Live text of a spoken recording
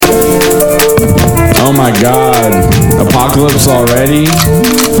my god. Apocalypse already?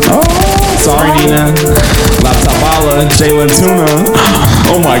 Oh, sorry, Nina. Laptop Ala, Jalen Tuna.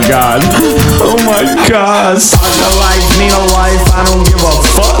 Oh my god. Oh my god. Stalkerlyfe Ninalyfe, I don't give a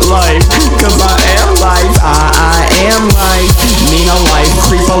fuck life, cause I am life, I am life. Ninalyfe,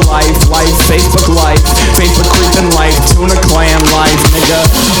 creeper life, Facebook life, Facebook creepin' life, tuna clan life, nigga.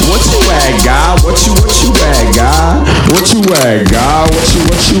 What you at, God? What you at, God? What you at, God? What you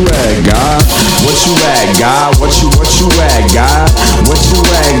at, God? What you at, God? What you at, God? What you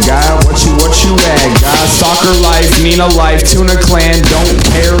at, God? What you at, God? Stalkerlyfe, Ninalyfe, tuna clan, don't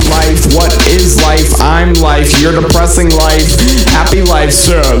care life. What is life? I'm life. You're depressing life. Happy life,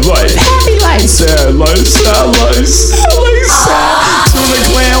 sad life. Happy life, sad life, sad life, sad life, sad. Tuna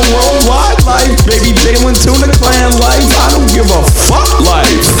clan, worldwide life. Baby Jalen, tuna clan life. I don't give a fuck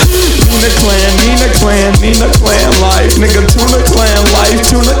life. Nina clan life. Nigga, tuna clan life.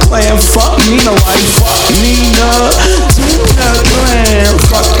 Tuna clan, fuck Nina life. Fuck Nina. Tuna clan.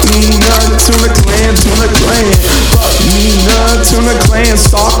 Fuck Nina. Tuna clan. Fuck Nina. Tuna clan.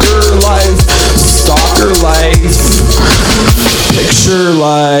 Stalkerlyfe. Stalkerlyfe. Picture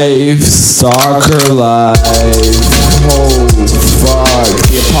life. Stalkerlyfe. Oh, fuck.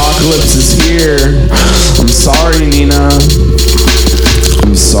 The apocalypse is here. I'm sorry, Nina.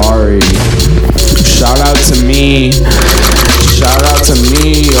 I'm sorry. Shout out to me.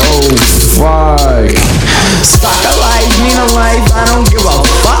 Oh, fuck. Stalkerlyfe, Ninalyfe, I don't give a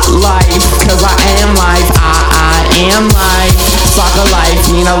fuck life, cause I am life, I am life. Stalkerlyfe,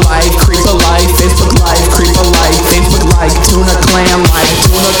 Ninalyfe, creeper life, Facebook life, creeper life, Facebook life, tuna clan life,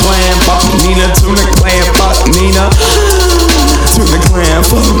 tuna clan, fuck Nina, tuna clan, fuck Nina. Tuna clan,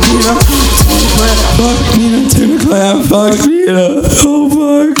 fuck Nina. Tuna clan, fuck Nina, tuna clan, fuck Nina.